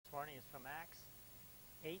from Acts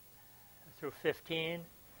 8 through 15,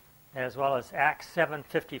 as well as Acts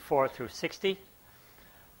 7:54 through 60.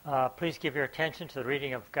 Please give your attention to the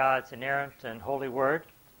reading of God's inerrant and holy word,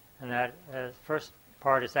 and that first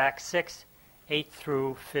part is Acts 6:8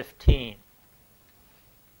 through 15.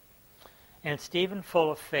 And Stephen,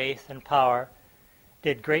 full of faith and power,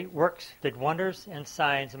 did great works, did wonders and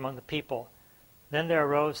signs among the people. Then there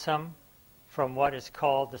arose some from what is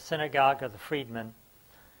called the synagogue of the freedmen,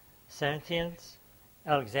 Cynthians,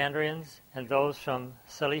 Alexandrians, and those from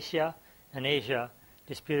Cilicia and Asia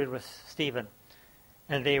disputed with Stephen.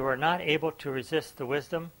 And they were not able to resist the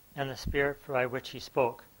wisdom and the spirit by which he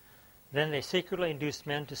spoke. Then they secretly induced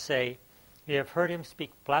men to say, "We have heard him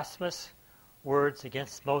speak blasphemous words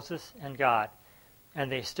against Moses and God." And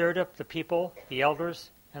they stirred up the people, the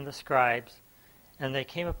elders, and the scribes, and they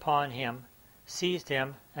came upon him, seized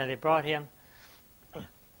him, and they brought him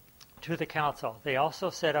to the council. They also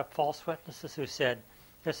set up false witnesses who said,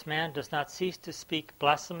 "This man does not cease to speak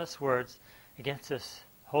blasphemous words against this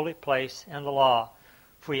holy place and the law.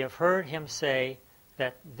 For we have heard him say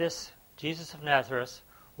that this Jesus of Nazareth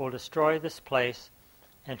will destroy this place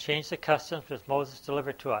and change the customs which Moses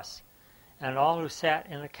delivered to us." And all who sat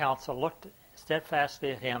in the council looked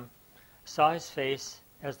steadfastly at him, saw his face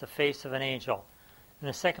as the face of an angel. And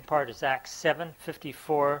the second part is Acts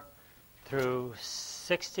 7:54 through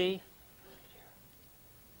 60.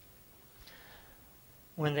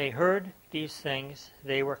 When they heard these things,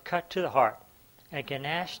 they were cut to the heart, and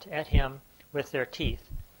gnashed at him with their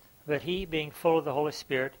teeth. But he, being full of the Holy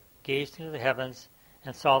Spirit, gazed into the heavens,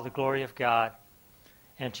 and saw the glory of God,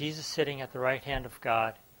 and Jesus sitting at the right hand of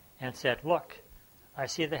God, and said, "Look, I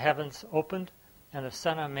see the heavens opened, and the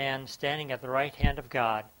Son of Man standing at the right hand of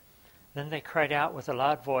God." Then they cried out with a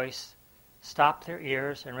loud voice, stopped their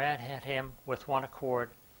ears, and ran at him with one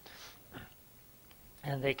accord.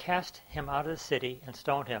 And they cast him out of the city and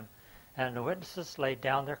stoned him. And the witnesses laid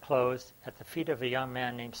down their clothes at the feet of a young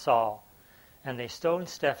man named Saul. And they stoned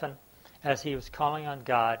Stephen as he was calling on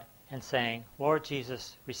God and saying, "Lord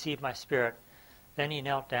Jesus, receive my spirit." Then he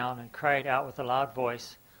knelt down and cried out with a loud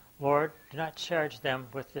voice, "Lord, do not charge them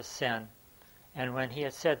with this sin." And when he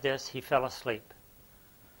had said this, he fell asleep.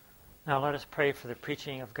 Now let us pray for the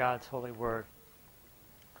preaching of God's holy word.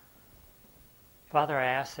 Father, I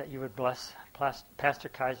ask that you would bless Pastor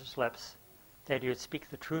Kaiser's lips, that he would speak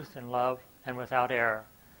the truth in love and without error.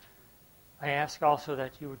 I ask also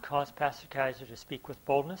that you would cause Pastor Kaiser to speak with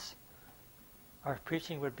boldness. Our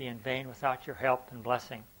preaching would be in vain without your help and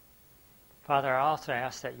blessing. Father, I also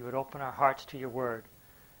ask that you would open our hearts to your word,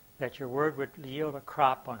 that your word would yield a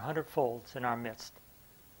crop 100-folds in our midst.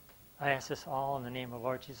 I ask this all in the name of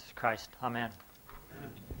Lord Jesus Christ. Amen.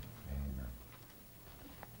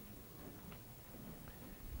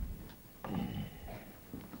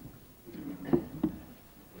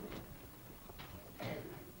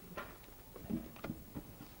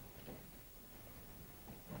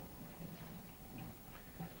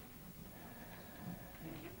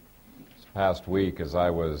 Past week, as I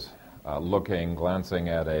was glancing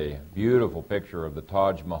at a beautiful picture of the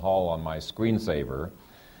Taj Mahal on my screensaver,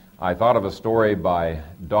 I thought of a story by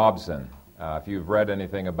Dobson. If you've read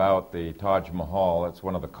anything about the Taj Mahal, it's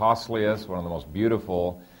one of the costliest, one of the most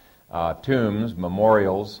beautiful tombs,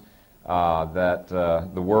 memorials that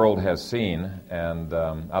the world has seen, and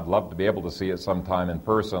I'd love to be able to see it sometime in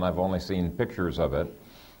person. I've only seen pictures of it.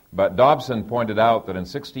 But Dobson pointed out that in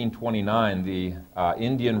 1629, the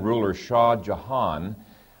Indian ruler Shah Jahan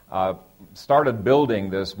started building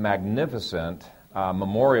this magnificent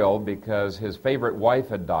memorial because his favorite wife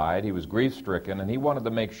had died. He was grief-stricken, and he wanted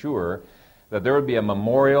to make sure that there would be a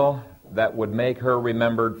memorial that would make her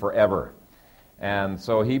remembered forever. And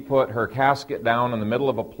so he put her casket down in the middle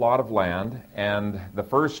of a plot of land, and the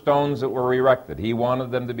first stones that were erected, he wanted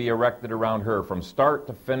them to be erected around her. From start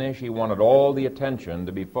to finish, he wanted all the attention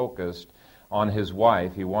to be focused on his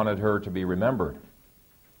wife. He wanted her to be remembered.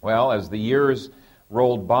 Well, as the years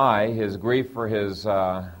rolled by, his grief for his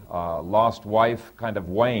lost wife kind of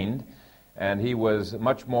waned, and he was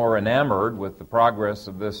much more enamored with the progress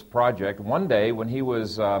of this project. One day, when he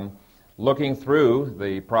was looking through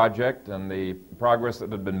the project and the progress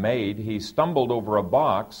that had been made, he stumbled over a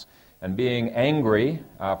box, and being angry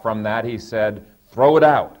from that, he said, "Throw it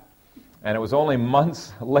out." And it was only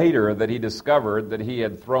months later that he discovered that he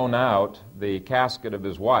had thrown out the casket of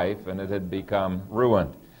his wife, and it had become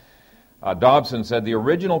ruined. Dobson said, "The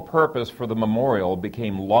original purpose for the memorial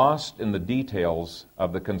became lost in the details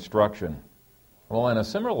of the construction." Well, in a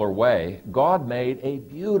similar way, God made a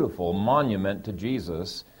beautiful monument to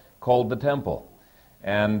Jesus called the temple.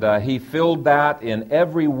 And he filled that in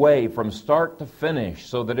every way from start to finish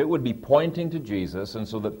so that it would be pointing to Jesus and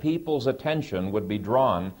so that people's attention would be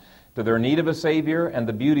drawn to their need of a Savior and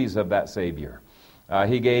the beauties of that Savior.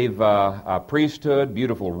 He gave a priesthood,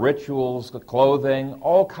 beautiful rituals, clothing,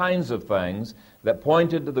 all kinds of things that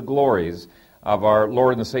pointed to the glories of our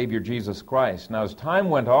Lord and Savior Jesus Christ. Now, as time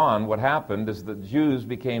went on, what happened is that Jews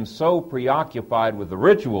became so preoccupied with the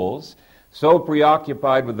rituals, so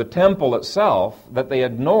preoccupied with the temple itself, that they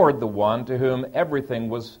ignored the one to whom everything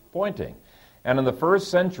was pointing. And in the first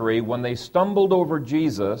century, when they stumbled over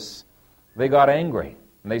Jesus, they got angry.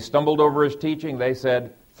 And they stumbled over his teaching, they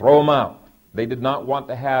said, throw him out. They did not want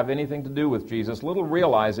to have anything to do with Jesus, little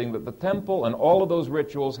realizing that the temple and all of those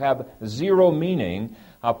rituals have zero meaning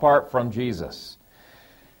apart from Jesus.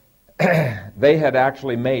 They had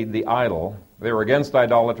actually made the idol. They were against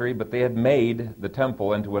idolatry, but they had made the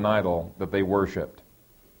temple into an idol that they worshipped.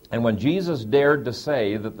 And when Jesus dared to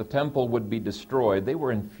say that the temple would be destroyed, they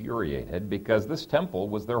were infuriated because this temple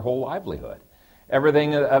was their whole livelihood.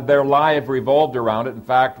 Everything of their life revolved around it. In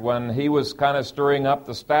fact, when he was kind of stirring up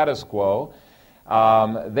the status quo,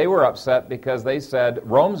 they were upset because they said,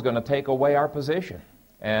 Rome's going to take away our position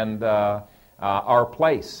and our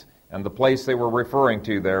place. And the place they were referring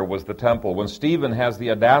to there was the temple. When Stephen has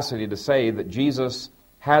the audacity to say that Jesus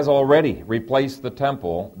has already replaced the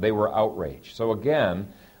temple, they were outraged. So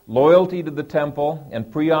again, loyalty to the temple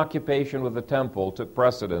and preoccupation with the temple took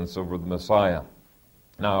precedence over the Messiah.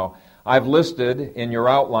 Now, I've listed in your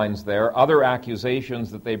outlines there other accusations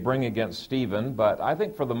that they bring against Stephen, but I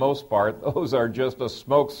think for the most part, those are just a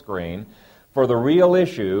smokescreen for the real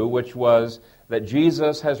issue, which was that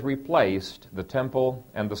Jesus has replaced the temple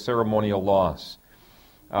and the ceremonial laws.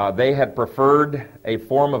 They had preferred a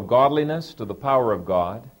form of godliness to the power of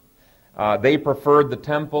God. They preferred the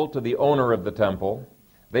temple to the owner of the temple.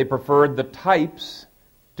 They preferred the types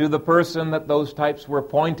to the person that those types were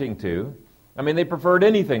pointing to. I mean, they preferred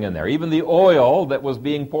anything in there, even the oil that was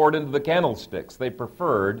being poured into the candlesticks. They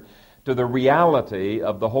preferred to the reality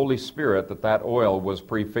of the Holy Spirit that oil was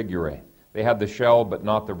prefiguring. They had the shell, but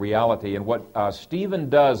not the reality. And what Stephen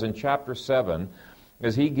does in chapter 7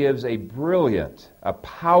 is he gives a brilliant, a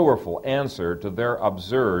powerful answer to their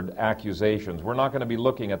absurd accusations. We're not going to be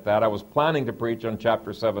looking at that. I was planning to preach on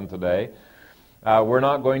chapter 7 today. We're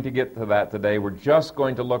not going to get to that today. We're just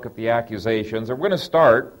going to look at the accusations. And we're going to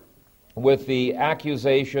start with the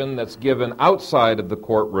accusation that's given outside of the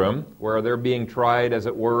courtroom, where they're being tried, as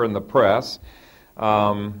it were, in the press.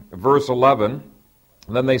 Verse 11,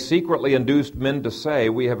 then they secretly induced men to say,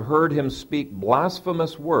 we have heard him speak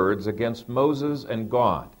blasphemous words against Moses and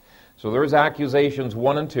God. So there's accusations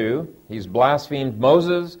 1 and 2. He's blasphemed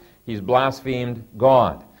Moses, he's blasphemed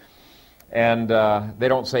God. And they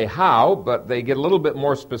don't say how, but they get a little bit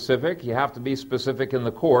more specific. You have to be specific in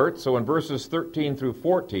the court. So in verses 13 through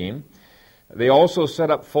 14, they also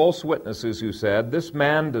set up false witnesses who said, this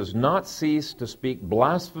man does not cease to speak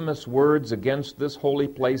blasphemous words against this holy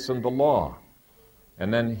place and the law.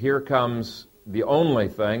 And then here comes the only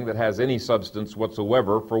thing that has any substance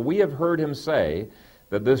whatsoever, for we have heard him say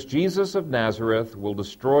that this Jesus of Nazareth will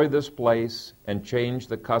destroy this place and change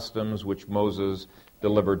the customs which Moses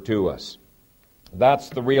delivered to us. That's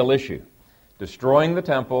the real issue. Destroying the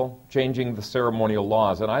temple, changing the ceremonial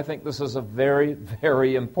laws. And I think this is a very,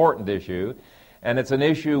 very important issue, and it's an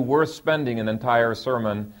issue worth spending an entire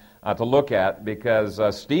sermon to look at, because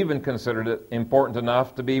Stephen considered it important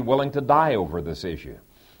enough to be willing to die over this issue.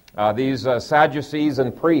 These Sadducees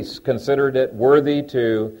and priests considered it worthy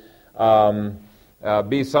to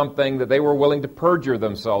be something that they were willing to perjure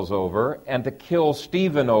themselves over and to kill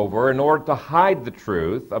Stephen over in order to hide the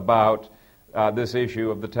truth about this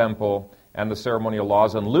issue of the temple and the ceremonial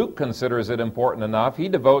laws. And Luke considers it important enough. He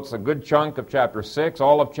devotes a good chunk of chapter 6,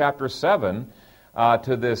 all of chapter 7,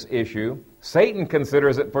 to this issue. Satan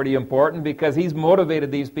considers it pretty important because he's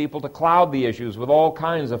motivated these people to cloud the issues with all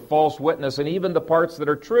kinds of false witness, and even the parts that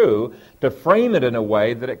are true, to frame it in a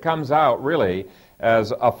way that it comes out really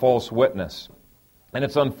as a false witness. And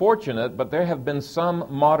it's unfortunate, but there have been some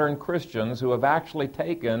modern Christians who have actually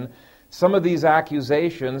taken some of these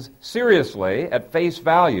accusations seriously at face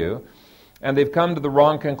value, and they've come to the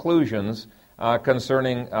wrong conclusions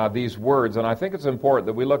concerning these words. And I think it's important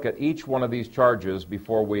that we look at each one of these charges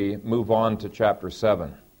before we move on to chapter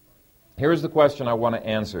 7. Here's the question I want to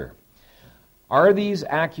answer. Are these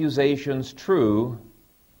accusations true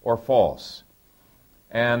or false?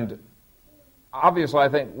 And obviously I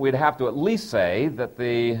think we'd have to at least say that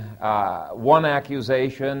the one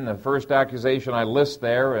accusation, the first accusation I list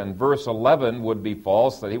there in verse 11, would be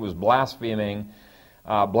false, that he was blaspheming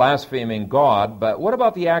blaspheming God. But what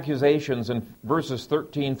about the accusations in verses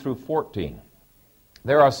 13 through 14?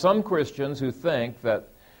 There are some Christians who think that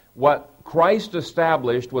what Christ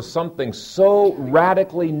established was something so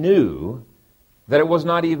radically new that it was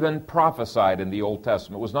not even prophesied in the Old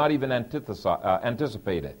Testament, it was not even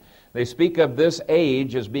anticipated. They speak of this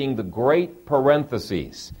age as being the great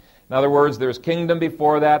parentheses. In other words, there's kingdom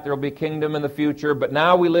before that, there will be kingdom in the future, but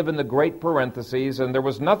now we live in the great parentheses, and there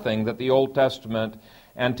was nothing that the Old Testament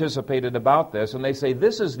anticipated about this. And they say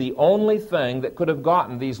this is the only thing that could have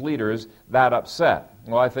gotten these leaders that upset.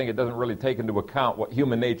 Well, I think it doesn't really take into account what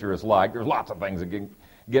human nature is like. There's lots of things that can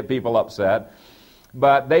get people upset.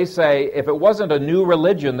 But they say if it wasn't a new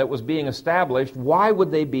religion that was being established, why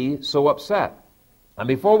would they be so upset? And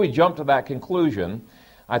before we jump to that conclusion,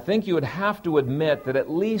 I think you would have to admit that at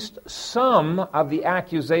least some of the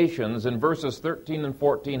accusations in verses 13 and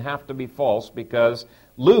 14 have to be false, because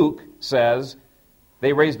Luke says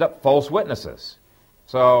they raised up false witnesses.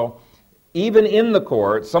 So even in the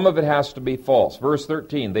court, some of it has to be false. Verse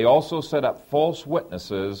 13, they also set up false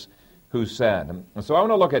witnesses who said. And so I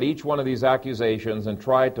want to look at each one of these accusations and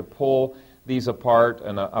try to pull these apart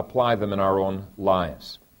and apply them in our own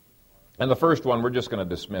lives. And the first one we're just going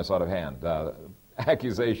to dismiss out of hand.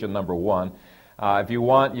 Accusation number one. If you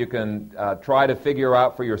want, you can try to figure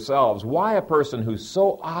out for yourselves why a person who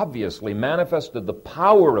so obviously manifested the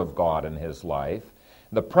power of God in his life,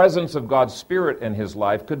 the presence of God's Spirit in his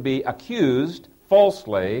life, could be accused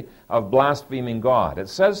falsely of blaspheming God. It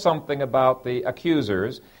says something about the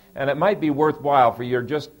accusers, and it might be worthwhile for you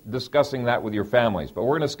just discussing that with your families. But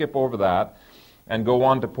we're going to skip over that and go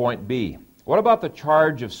on to point B. What about the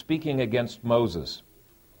charge of speaking against Moses?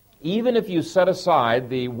 Even if you set aside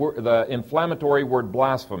the inflammatory word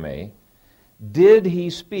blasphemy, did he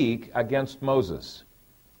speak against Moses?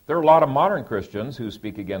 There are a lot of modern Christians who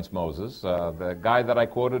speak against Moses. The guy that I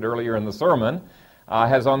quoted earlier in the sermon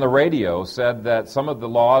has on the radio said that some of the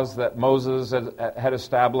laws that Moses had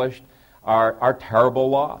established are terrible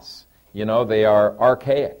laws. You know, they are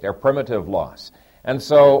archaic, they're primitive laws. And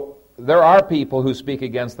so there are people who speak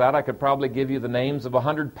against that. I could probably give you the names of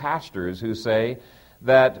 100 pastors who say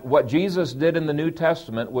that what Jesus did in the New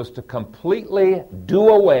Testament was to completely do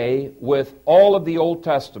away with all of the Old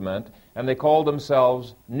Testament, and they called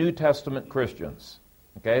themselves New Testament Christians.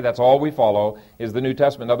 Okay, that's all we follow is the New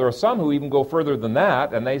Testament. Now, there are some who even go further than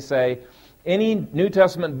that, and they say any New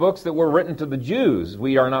Testament books that were written to the Jews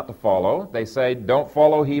we are not to follow. They say don't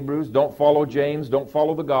follow Hebrews, don't follow James, don't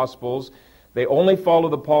follow the Gospels. They only follow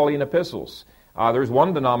the Pauline epistles. There's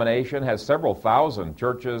one denomination, has several thousand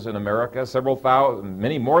churches in America,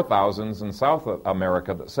 many more thousands in South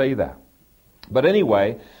America that say that. But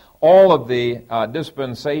anyway, all of the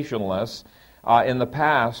dispensationalists in the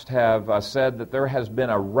past have said that there has been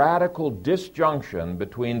a radical disjunction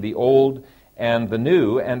between the Old and the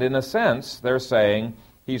New, and in a sense, they're saying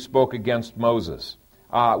he spoke against Moses.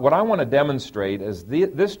 What I want to demonstrate is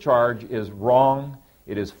this charge is wrong,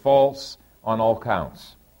 it is false on all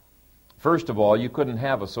counts. First of all, you couldn't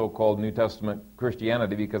have a so-called New Testament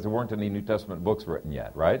Christianity because there weren't any New Testament books written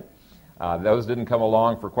yet, right? Those didn't come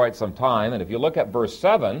along for quite some time. And if you look at verse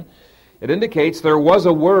 7, it indicates there was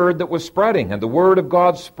a word that was spreading, and the word of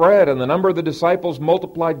God spread, and the number of the disciples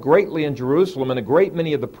multiplied greatly in Jerusalem, and a great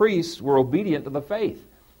many of the priests were obedient to the faith.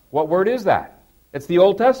 What word is that? It's the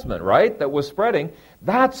Old Testament, right, that was spreading.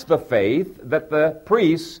 That's the faith that the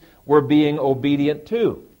priests were being obedient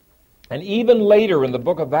to. And even later in the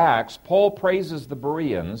book of Acts, Paul praises the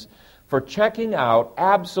Bereans for checking out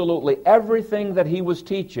absolutely everything that he was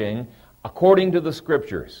teaching according to the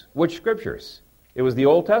Scriptures. Which Scriptures? It was the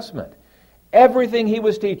Old Testament. Everything he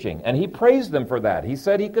was teaching, and he praised them for that. He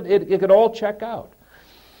said it could all check out.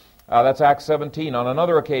 That's Acts 17. On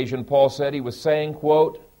another occasion, Paul said he was saying,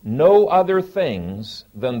 quote, no other things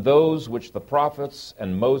than those which the prophets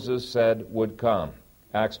and Moses said would come.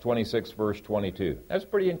 Acts 26, verse 22. That's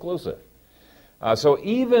pretty inclusive. So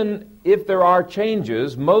even if there are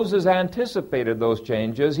changes, Moses anticipated those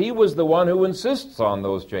changes. He was the one who insists on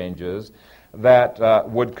those changes that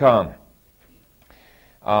would come.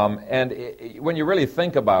 When you really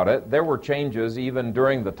think about it, there were changes even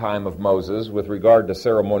during the time of Moses with regard to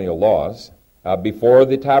ceremonial laws. Before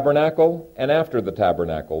the tabernacle and after the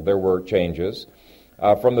tabernacle, there were changes.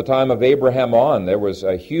 From the time of Abraham on, there was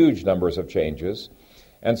huge numbers of changes.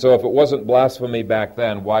 And so if it wasn't blasphemy back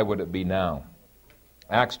then, why would it be now?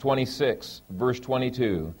 Acts 26, verse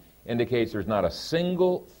 22, indicates there's not a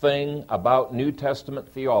single thing about New Testament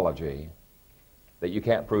theology that you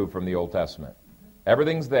can't prove from the Old Testament.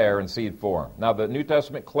 Everything's there in seed form. Now, the New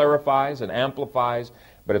Testament clarifies and amplifies,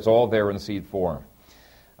 but it's all there in seed form.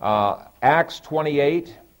 Acts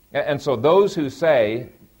 28, and so those who say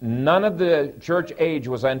none of the church age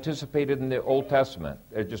was anticipated in the Old Testament,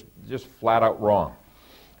 they're just flat out wrong.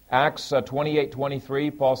 Acts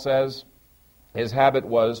 28:23, Paul says, his habit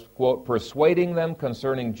was, quote, persuading them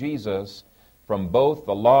concerning Jesus from both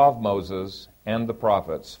the law of Moses and the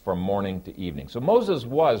prophets from morning to evening. So Moses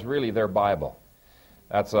was really their Bible.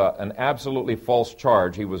 That's an absolutely false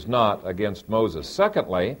charge. He was not against Moses.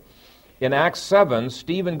 Secondly, in Acts 7,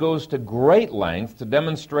 Stephen goes to great length to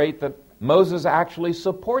demonstrate that Moses actually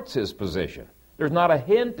supports his position. There's not a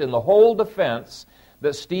hint in the whole defense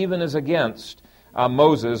that Stephen is against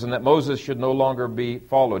Moses and that Moses should no longer be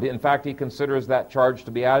followed. In fact, he considers that charge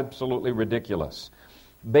to be absolutely ridiculous.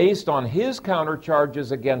 Based on his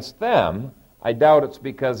countercharges against them, I doubt it's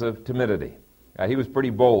because of timidity. He was pretty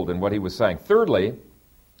bold in what he was saying. Thirdly,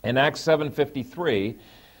 in Acts 7:53,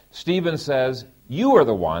 Stephen says, you are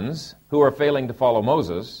the ones who are failing to follow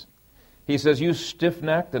Moses. He says, you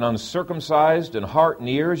stiff-necked and uncircumcised in heart and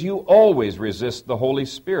ears, you always resist the Holy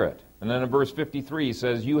Spirit. And then in verse 53, he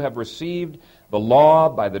says, you have received the law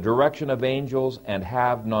by the direction of angels and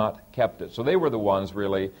have not kept it. So they were the ones,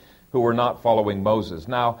 really, who were not following Moses.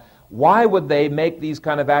 Now, why would they make these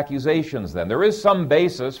kind of accusations then? There is some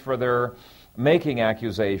basis for their making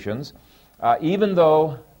accusations, even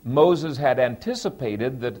though Moses had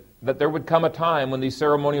anticipated that there would come a time when these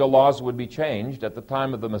ceremonial laws would be changed at the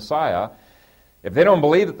time of the Messiah. If they don't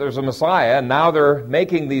believe that there's a Messiah and now they're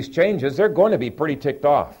making these changes, they're going to be pretty ticked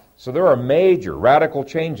off. So there are major, radical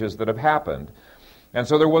changes that have happened. And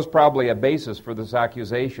so there was probably a basis for this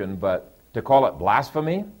accusation, but to call it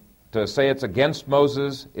blasphemy, to say it's against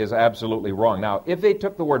Moses, is absolutely wrong. Now, if they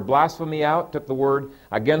took the word blasphemy out, took the word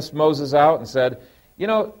against Moses out, and said, you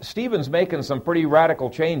know, Stephen's making some pretty radical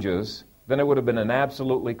changes, then it would have been an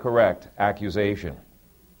absolutely correct accusation.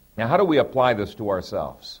 Now, how do we apply this to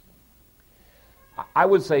ourselves? I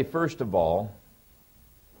would say, first of all,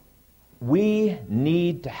 we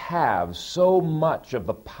need to have so much of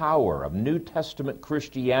the power of New Testament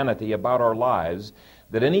Christianity about our lives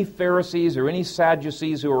that any Pharisees or any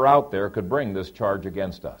Sadducees who are out there could bring this charge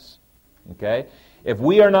against us. Okay? If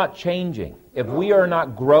we are not changing, if we are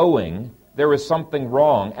not growing, there is something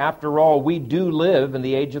wrong. After all, we do live in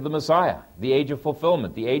the age of the Messiah, the age of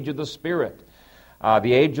fulfillment, the age of the Spirit,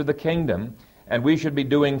 the age of the kingdom, and we should be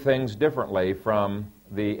doing things differently from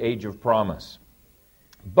the age of promise.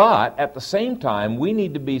 But at the same time, we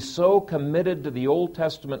need to be so committed to the Old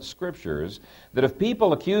Testament Scriptures that if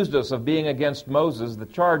people accused us of being against Moses, the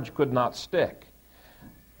charge could not stick.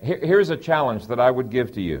 Here's a challenge that I would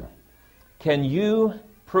give to you. Can you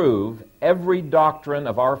prove every doctrine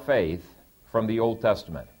of our faith from the Old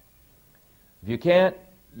Testament? If you can't,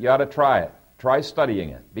 you ought to try it. Try studying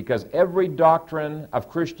it. Because every doctrine of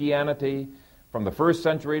Christianity, from the first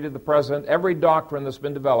century to the present, every doctrine that's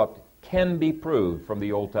been developed can be proved from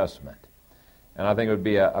the Old Testament. And I think it would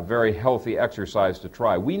be a very healthy exercise to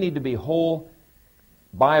try. We need to be whole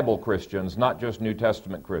Bible Christians, not just New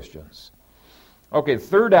Testament Christians. Okay, the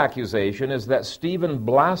third accusation is that Stephen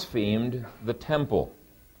blasphemed the temple.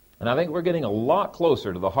 And I think we're getting a lot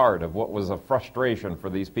closer to the heart of what was a frustration for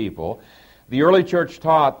these people. The early church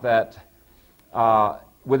taught that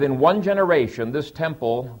within one generation, this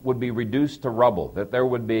temple would be reduced to rubble, that there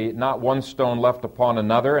would be not one stone left upon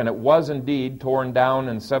another, and it was indeed torn down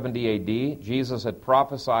in 70 A.D. Jesus had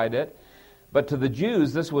prophesied it. But to the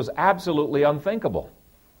Jews, this was absolutely unthinkable.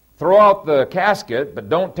 Throw out the casket, but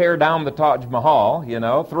don't tear down the Taj Mahal,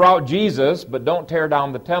 Throw out Jesus, but don't tear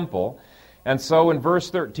down the temple. And so in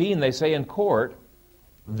verse 13, they say in court,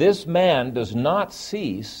 this man does not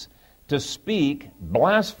cease to speak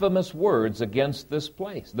blasphemous words against this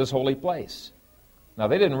place, this holy place. Now,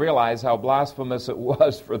 they didn't realize how blasphemous it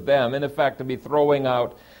was for them, in effect, to be throwing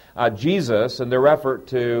out Jesus in their effort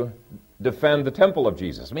to defend the temple of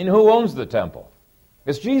Jesus. I mean, who owns the temple?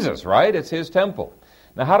 It's Jesus, right? It's his temple.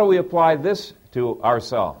 Now, how do we apply this to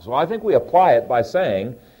ourselves? Well, I think we apply it by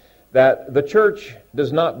saying that the church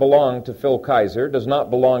does not belong to Phil Kaiser, does not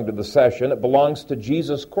belong to the session. It belongs to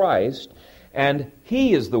Jesus Christ, and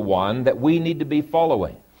he is the one that we need to be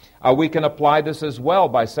following. We can apply this as well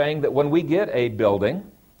by saying that when we get a building,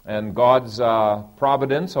 and God's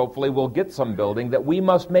providence, hopefully we'll get some building, that we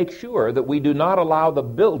must make sure that we do not allow the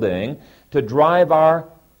building to drive our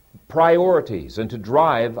priorities and to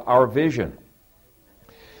drive our vision.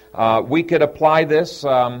 We could apply this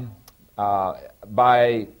by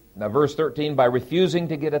verse 13, by refusing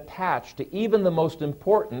to get attached to even the most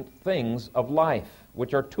important things of life,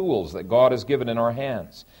 which are tools that God has given in our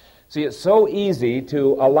hands. See, it's so easy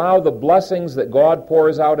to allow the blessings that God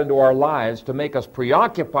pours out into our lives to make us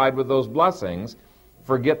preoccupied with those blessings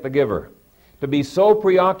forget the giver. To be so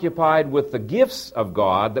preoccupied with the gifts of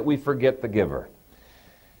God that we forget the giver.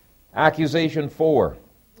 Accusation 4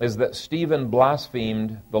 is that Stephen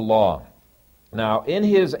blasphemed the law. Now, in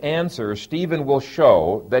his answer, Stephen will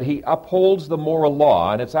show that he upholds the moral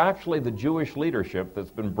law, and it's actually the Jewish leadership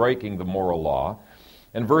that's been breaking the moral law.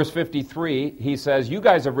 In verse 53, he says, "You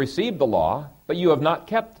guys have received the law, but you have not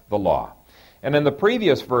kept the law." And in the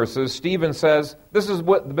previous verses, Stephen says, this is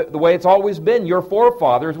the way it's always been. Your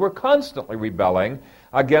forefathers were constantly rebelling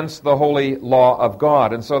against the holy law of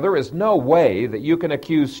God. And so there is no way that you can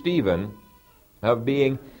accuse Stephen of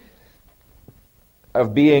being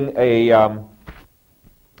a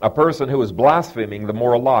person who is blaspheming the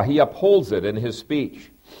moral law. He upholds it in his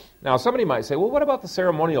speech. Now, somebody might say, well, what about the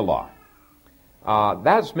ceremonial law?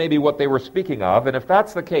 That's maybe what they were speaking of, and if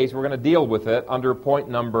that's the case, we're going to deal with it under point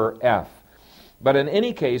number F. But in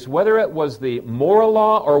any case, whether it was the moral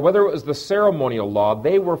law or whether it was the ceremonial law,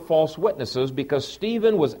 they were false witnesses because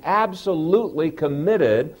Stephen was absolutely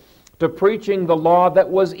committed to preaching the law that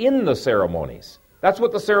was in the ceremonies. That's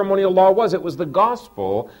what the ceremonial law was. It was the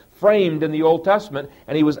gospel framed in the Old Testament,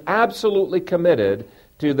 and he was absolutely committed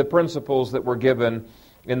to the principles that were given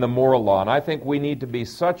in the moral law. And I think we need to be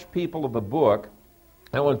such people of the book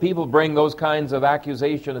that when people bring those kinds of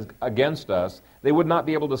accusations against us, they would not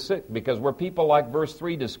be able to sit, because we're people like verse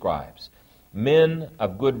 3 describes, men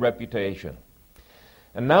of good reputation.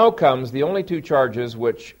 And now comes the only two charges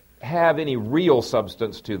which have any real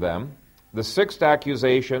substance to them. The sixth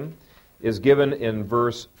accusation is given in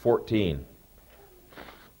verse 14.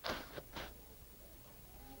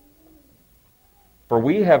 For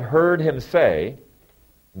we have heard him say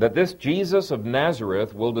that this Jesus of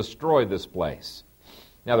Nazareth will destroy this place.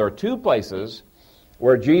 Now, there are two places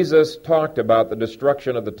where Jesus talked about the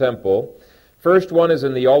destruction of the temple. First one is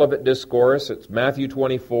in the Olivet Discourse. It's Matthew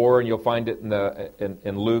 24, and you'll find it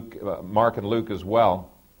in Luke, Mark and Luke as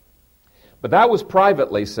well. But that was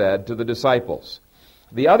privately said to the disciples.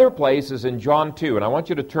 The other place is in John 2, and I want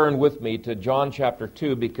you to turn with me to John chapter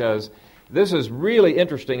 2, because this is really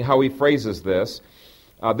interesting how he phrases this.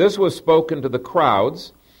 This was spoken to the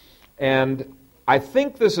crowds, and I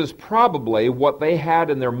think this is probably what they had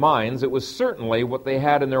in their minds. It was certainly what they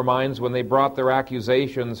had in their minds when they brought their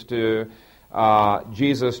accusations to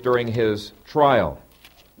Jesus during his trial.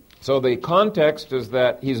 So the context is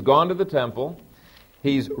that he's gone to the temple.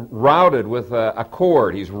 He's routed with a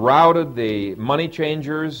cord. He's routed the money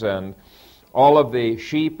changers and all of the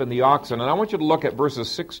sheep and the oxen. And I want you to look at verses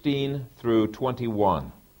 16 through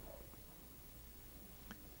 21.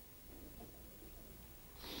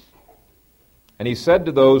 And he said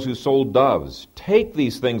to those who sold doves, "Take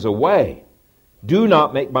these things away. Do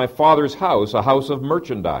not make my Father's house a house of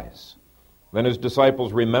merchandise." Then his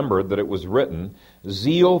disciples remembered that it was written,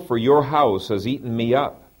 "Zeal for your house has eaten me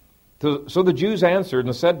up." So the Jews answered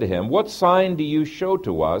and said to him, "What sign do you show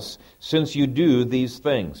to us since you do these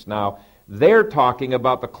things?" Now, they're talking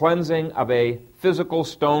about the cleansing of a physical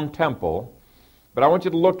stone temple, but I want you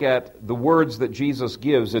to look at the words that Jesus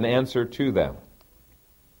gives in answer to them.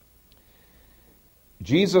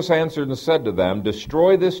 Jesus answered and said to them,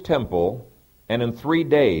 "Destroy this temple, and in 3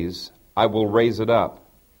 days I will raise it up."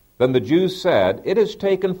 Then the Jews said, "It has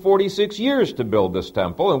taken 46 years to build this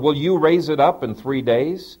temple, and will you raise it up in 3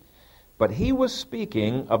 days?" But he was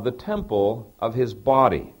speaking of the temple of his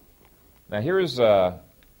body. Now here's a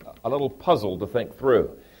little puzzle to think through.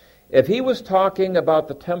 If he was talking about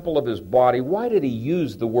the temple of his body, why did he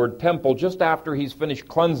use the word temple just after he's finished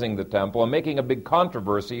cleansing the temple and making a big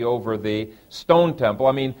controversy over the stone temple?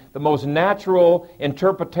 I mean, the most natural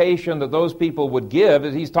interpretation that those people would give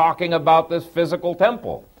is he's talking about this physical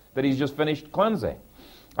temple that he's just finished cleansing.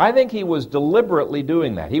 I think he was deliberately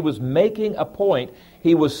doing that. He was making a point.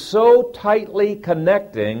 He was so tightly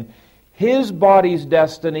connecting his body's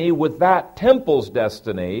destiny with that temple's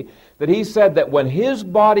destiny that he said that when his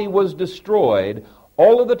body was destroyed,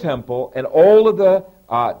 all of the temple and all of the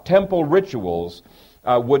temple rituals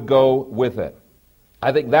would go with it.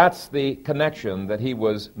 I think that's the connection that he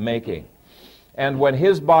was making. And when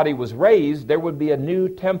his body was raised, there would be a new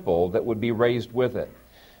temple that would be raised with it.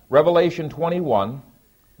 Revelation 21,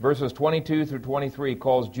 verses 22 through 23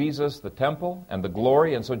 calls Jesus the temple and the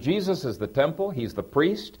glory. And so Jesus is the temple, he's the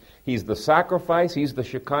priest, he's the sacrifice, he's the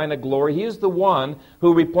Shekinah glory. He is the one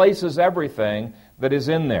who replaces everything that is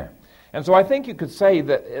in there. And so I think you could say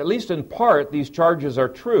that, at least in part, these charges are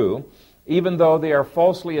true, even though they are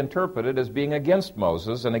falsely interpreted as being against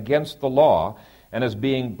Moses and against the law and as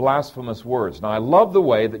being blasphemous words. Now, I love the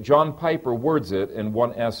way that John Piper words it in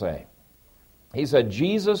one essay. He said,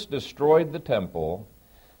 Jesus destroyed the temple,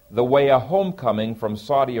 the way a homecoming from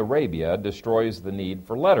Saudi Arabia destroys the need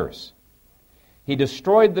for letters. He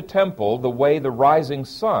destroyed the temple the way the rising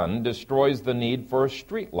sun destroys the need for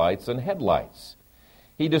streetlights and headlights.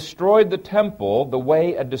 He destroyed the temple the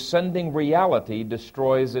way a descending reality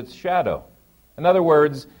destroys its shadow. In other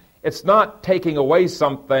words, it's not taking away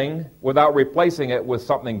something without replacing it with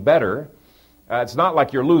something better. It's not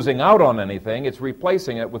like you're losing out on anything. It's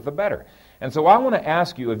replacing it with the better. And so I want to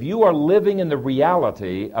ask you, if you are living in the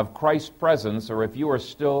reality of Christ's presence or if you are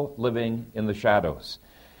still living in the shadows.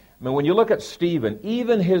 I mean, when you look at Stephen,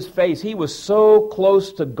 even his face, he was so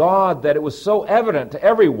close to God that it was so evident to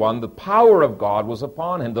everyone the power of God was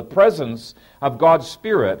upon him. The presence of God's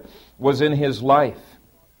Spirit was in his life.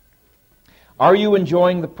 Are you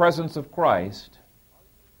enjoying the presence of Christ,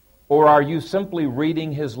 or are you simply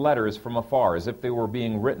reading his letters from afar as if they were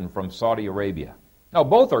being written from Saudi Arabia? Now,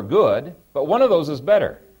 both are good, but one of those is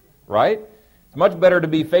better, right? It's much better to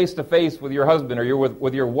be face-to-face with your husband or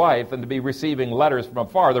with your wife than to be receiving letters from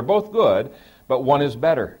afar. They're both good, but one is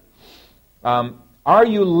better. Are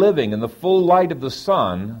you living in the full light of the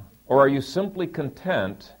sun, or are you simply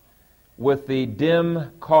content with the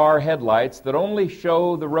dim car headlights that only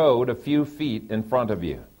show the road a few feet in front of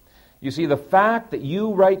you? You see, the fact that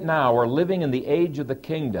you right now are living in the age of the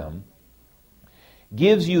kingdom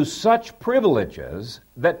gives you such privileges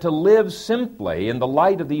that to live simply in the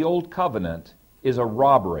light of the old covenant is a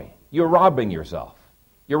robbery. You're robbing yourself.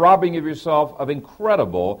 You're robbing yourself of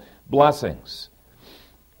incredible blessings.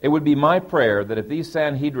 It would be my prayer that if these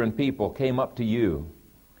Sanhedrin people came up to you,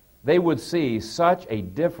 they would see such a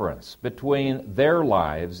difference between their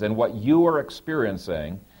lives and what you are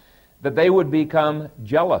experiencing that they would become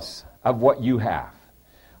jealous of what you have.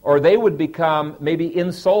 Or they would become maybe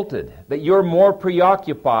insulted that you're more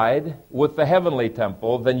preoccupied with the heavenly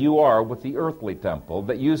temple than you are with the earthly temple,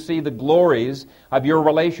 that you see the glories of your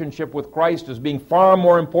relationship with Christ as being far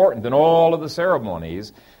more important than all of the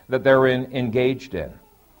ceremonies that they're engaged in.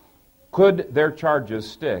 Could their charges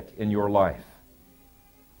stick in your life?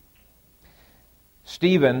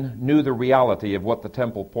 Stephen knew the reality of what the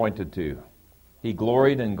temple pointed to. He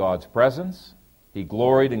gloried in God's presence. He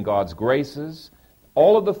gloried in God's graces.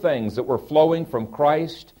 All of the things that were flowing from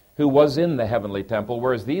Christ who was in the heavenly temple,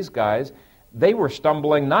 whereas these guys, they were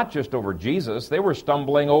stumbling not just over Jesus, they were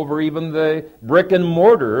stumbling over even the brick and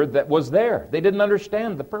mortar that was there. They didn't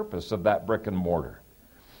understand the purpose of that brick and mortar.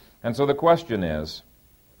 And so the question is,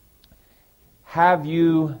 have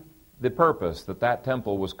you the purpose that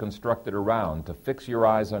temple was constructed around to fix your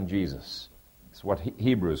eyes on Jesus? It's what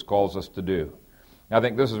Hebrews calls us to do. I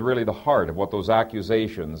think this is really the heart of what those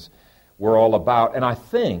accusations were all about. And I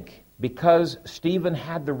think because Stephen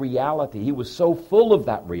had the reality, he was so full of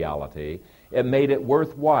that reality, it made it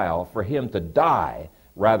worthwhile for him to die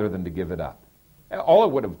rather than to give it up. All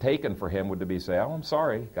it would have taken for him would be say, oh, I'm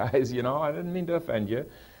sorry, guys, I didn't mean to offend you.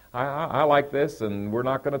 I like this, and we're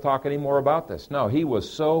not going to talk any more about this. No, he was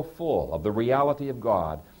so full of the reality of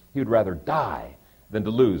God, he would rather die than to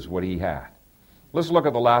lose what he had. Let's look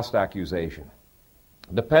at the last accusation.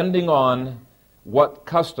 Depending on what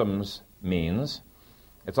customs means,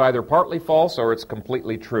 it's either partly false or it's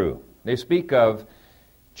completely true. They speak of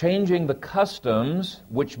changing the customs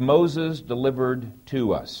which Moses delivered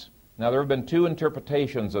to us. Now, there have been two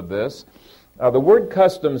interpretations of this. The word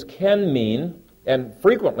customs can mean, and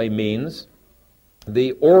frequently means,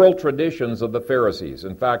 the oral traditions of the Pharisees.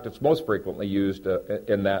 In fact, it's most frequently used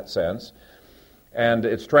in that sense, and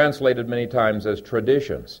it's translated many times as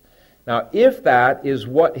traditions. Now, if that is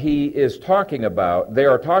what he is talking about, they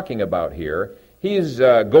are talking about here, he's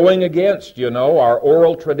going against, our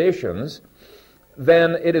oral traditions,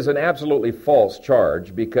 then it is an absolutely false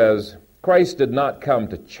charge, because Christ did not come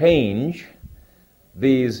to change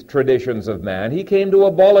these traditions of man. He came to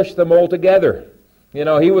abolish them altogether.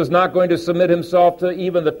 He was not going to submit himself to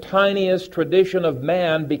even the tiniest tradition of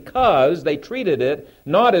man, because they treated it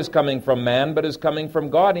not as coming from man, but as coming from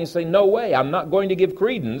God. And he's saying, no way, I'm not going to give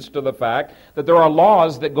credence to the fact that there are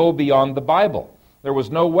laws that go beyond the Bible. There was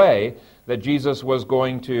no way that Jesus was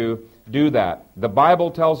going to do that. The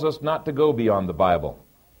Bible tells us not to go beyond the Bible.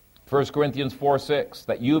 1 Corinthians 4:6,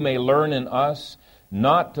 that you may learn in us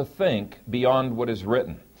not to think beyond what is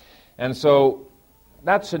written. And so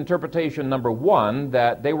that's interpretation number one,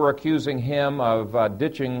 that they were accusing him of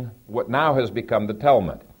ditching what now has become the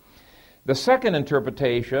Talmud. The second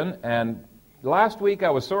interpretation, and last week I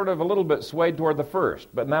was sort of a little bit swayed toward the first,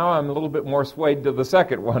 but now I'm a little bit more swayed to the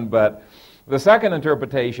second one. But the second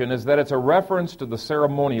interpretation is that it's a reference to the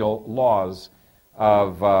ceremonial laws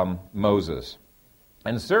of Moses.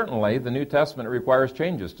 And certainly the New Testament requires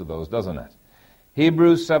changes to those, doesn't it?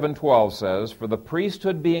 Hebrews 7:12 says, "For the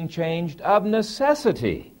priesthood being changed of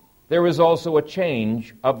necessity, there is also a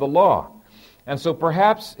change of the law." And so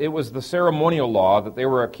perhaps it was the ceremonial law that they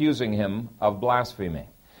were accusing him of blaspheming.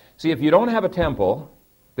 See, if you don't have a temple,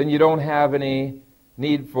 then you don't have any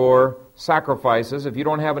need for sacrifices. If you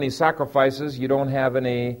don't have any sacrifices, you don't have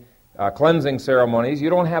any cleansing ceremonies. You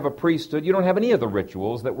don't have a priesthood. You don't have any of the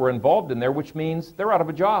rituals that were involved in there, which means they're out of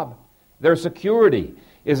a job. Their security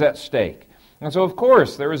is at stake. And so, of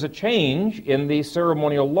course, there is a change in the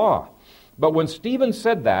ceremonial law. But when Stephen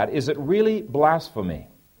said that, is it really blasphemy?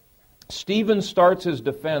 Stephen starts his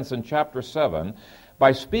defense in chapter 7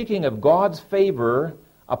 by speaking of God's favor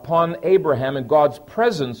upon Abraham and God's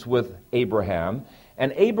presence with Abraham.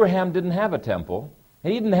 And Abraham didn't have a temple.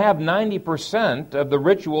 He didn't have 90% of the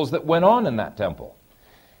rituals that went on in that temple.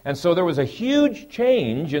 And so there was a huge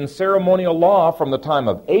change in ceremonial law from the time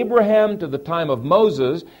of Abraham to the time of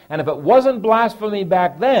Moses. And if it wasn't blasphemy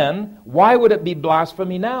back then, why would it be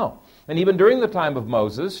blasphemy now? And even during the time of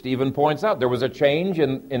Moses, Stephen points out there was a change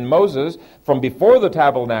in Moses from before the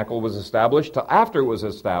tabernacle was established to after it was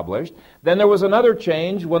established. Then there was another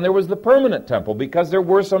change when there was the permanent temple, because there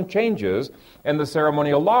were some changes in the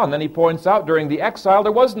ceremonial law. And then he points out during the exile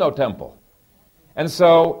there was no temple. And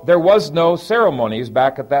so there was no ceremonies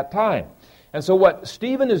back at that time. And so what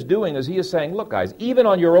Stephen is doing is he is saying, look guys, even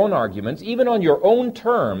on your own arguments, even on your own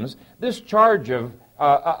terms, this charge of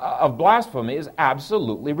blasphemy is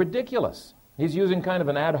absolutely ridiculous. He's using kind of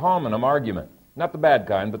an ad hominem argument. Not the bad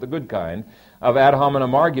kind, but the good kind of ad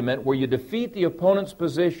hominem argument, where you defeat the opponent's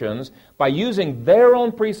positions by using their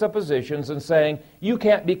own presuppositions and saying, you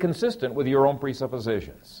can't be consistent with your own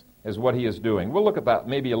presuppositions, is what he is doing. We'll look at that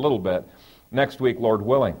maybe a little bit next week, Lord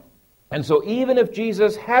willing. And so even if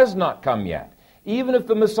Jesus has not come yet, even if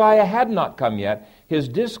the Messiah had not come yet, his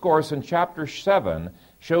discourse in chapter 7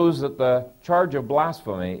 shows that the charge of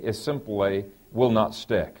blasphemy is simply will not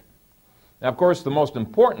stick. Now, of course, the most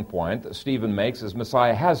important point that Stephen makes is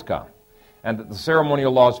Messiah has come, and that the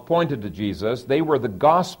ceremonial laws pointed to Jesus. They were the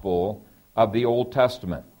gospel of the Old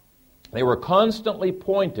Testament. They were constantly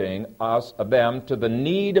pointing them to the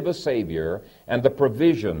need of a Savior and the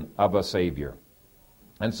provision of a Savior.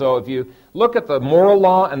 And so if you look at the moral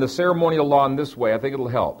law and the ceremonial law in this way, I think it'll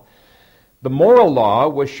help. The moral law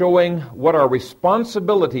was showing what our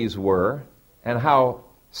responsibilities were and how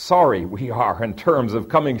sorry we are in terms of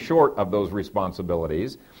coming short of those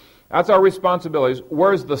responsibilities. That's our responsibilities.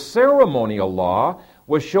 Whereas the ceremonial law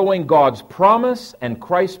was showing God's promise and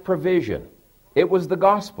Christ's provision. It was the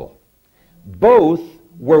gospel. Both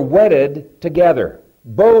were wedded together.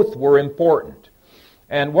 Both were important.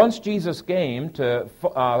 And once Jesus came,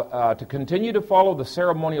 to continue to follow the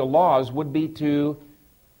ceremonial laws would be to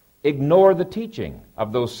ignore the teaching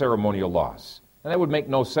of those ceremonial laws. And that would make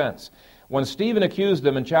no sense. When Stephen accused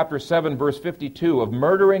them in chapter 7, verse 52, of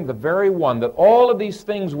murdering the very one that all of these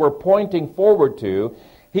things were pointing forward to,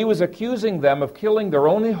 he was accusing them of killing their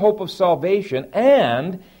only hope of salvation,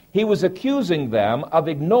 and he was accusing them of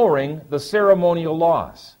ignoring the ceremonial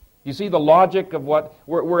laws. You see the logic of what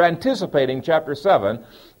we're anticipating chapter 7,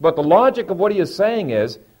 but the logic of what he is saying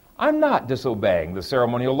is, I'm not disobeying the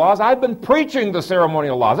ceremonial laws. I've been preaching the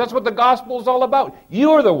ceremonial laws. That's what the gospel is all about.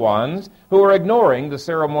 You're the ones who are ignoring the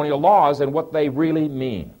ceremonial laws and what they really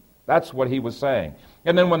mean. That's what he was saying.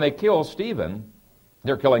 And then when they kill Stephen,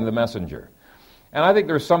 they're killing the messenger. And I think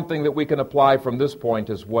there's something that we can apply from this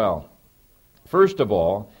point as well. First of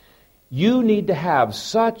all, you need to have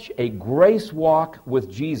such a grace walk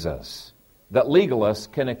with Jesus that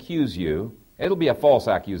legalists can accuse you. It'll be a false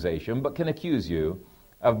accusation, but can accuse you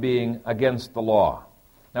of being against the law.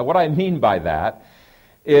 Now, what I mean by that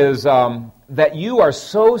is that you are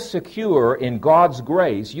so secure in God's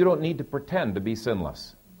grace, you don't need to pretend to be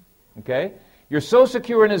sinless. Okay? You're so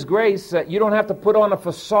secure in His grace that you don't have to put on a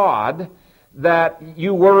facade that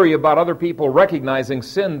you worry about other people recognizing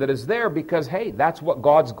sin that is there, because, hey, that's what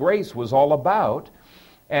God's grace was all about.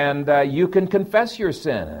 And you can confess your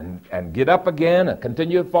sin and get up again and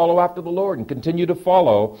continue to follow after the Lord and continue to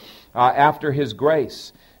follow after His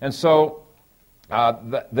grace. And so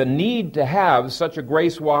the need to have such a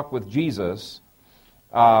grace walk with Jesus,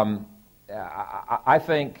 I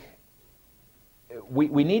think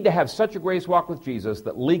we need to have such a grace walk with Jesus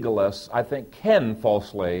that legalists, I think, can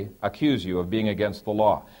falsely accuse you of being against the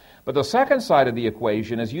law. But the second side of the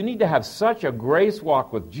equation is you need to have such a grace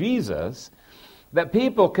walk with Jesus that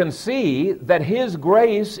people can see that His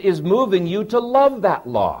grace is moving you to love that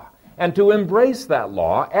law and to embrace that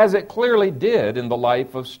law, as it clearly did in the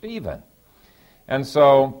life of Stephen. And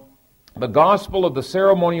so the gospel of the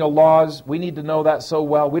ceremonial laws, we need to know that so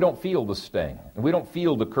well. We don't feel the sting, and we don't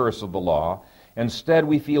feel the curse of the law. Instead,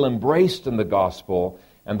 we feel embraced in the gospel,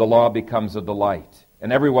 and the law becomes a delight.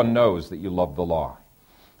 And everyone knows that you love the law.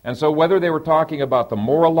 And so whether they were talking about the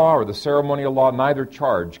moral law or the ceremonial law, neither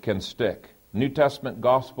charge can stick. New Testament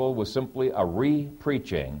gospel was simply a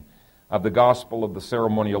re-preaching of the gospel of the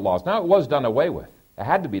ceremonial laws. Now, it was done away with. It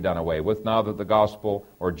had to be done away with now that the gospel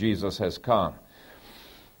or Jesus has come.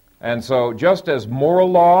 And so just as moral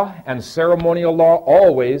law and ceremonial law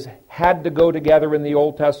always had to go together in the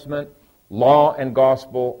Old Testament, law and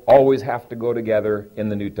gospel always have to go together in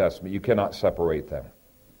the New Testament. You cannot separate them.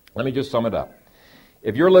 Let me just sum it up.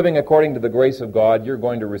 If you're living according to the grace of God, you're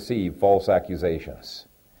going to receive false accusations.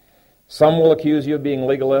 Some will accuse you of being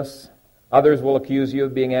legalists. Others will accuse you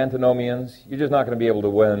of being antinomians. You're just not going to be able to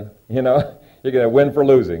win, You're going to win for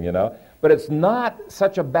losing, But it's not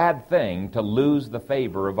such a bad thing to lose the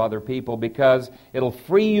favor of other people, because it'll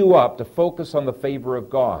free you up to focus on the favor of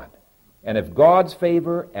God. And if God's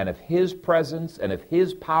favor and if His presence and if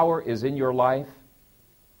His power is in your life,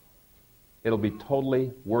 it'll be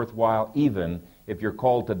totally worthwhile, even if you're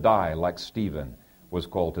called to die like Stephen was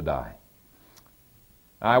called to die.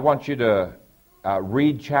 I want you to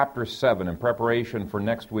read chapter 7 in preparation for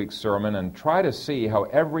next week's sermon and try to see how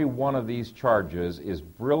every one of these charges is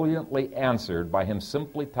brilliantly answered by him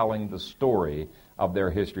simply telling the story of their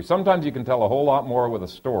history. Sometimes you can tell a whole lot more with a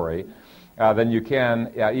story than you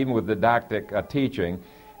can even with didactic teaching.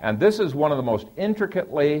 And this is one of the most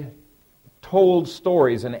intricately told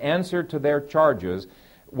stories in answer to their charges.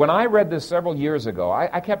 When I read this several years ago,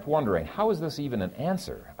 I kept wondering, how is this even an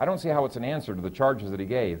answer? I don't see how it's an answer to the charges that he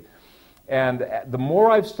gave. And the more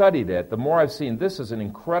I've studied it, the more I've seen this is an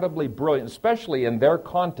incredibly brilliant, especially in their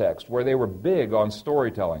context where they were big on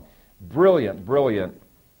storytelling. Brilliant, brilliant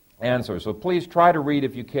answer. So please try to read,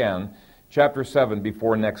 if you can, chapter 7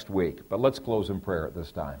 before next week. But let's close in prayer at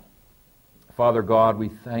this time. Father God, we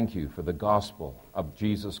thank you for the gospel of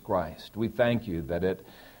Jesus Christ. We thank you that it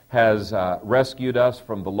has rescued us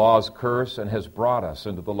from the law's curse and has brought us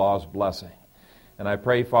into the law's blessing. And I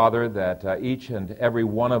pray, Father, that each and every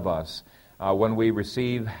one of us, when we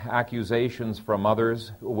receive accusations from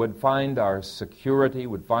others, would find our security,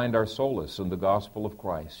 would find our solace in the gospel of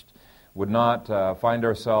Christ, would not find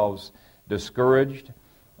ourselves discouraged,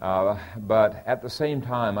 but at the same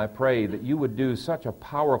time, I pray that you would do such a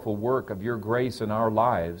powerful work of your grace in our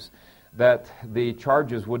lives that the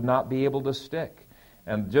charges would not be able to stick.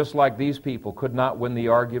 And just like these people could not win the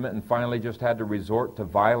argument and finally just had to resort to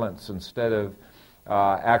violence instead of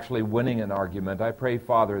actually winning an argument, I pray,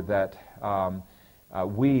 Father, that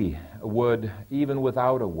we would, even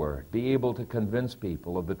without a word, be able to convince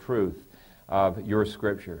people of the truth of your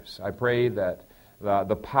Scriptures. I pray that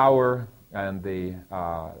the power and the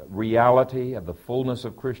reality of the fullness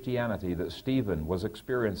of Christianity that Stephen was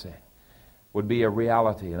experiencing would be a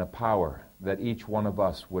reality and a power that each one of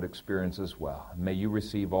us would experience as well. May you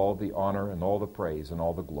receive all the honor and all the praise and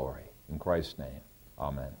all the glory. In Christ's name,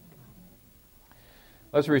 amen.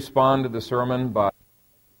 Let's respond to the sermon by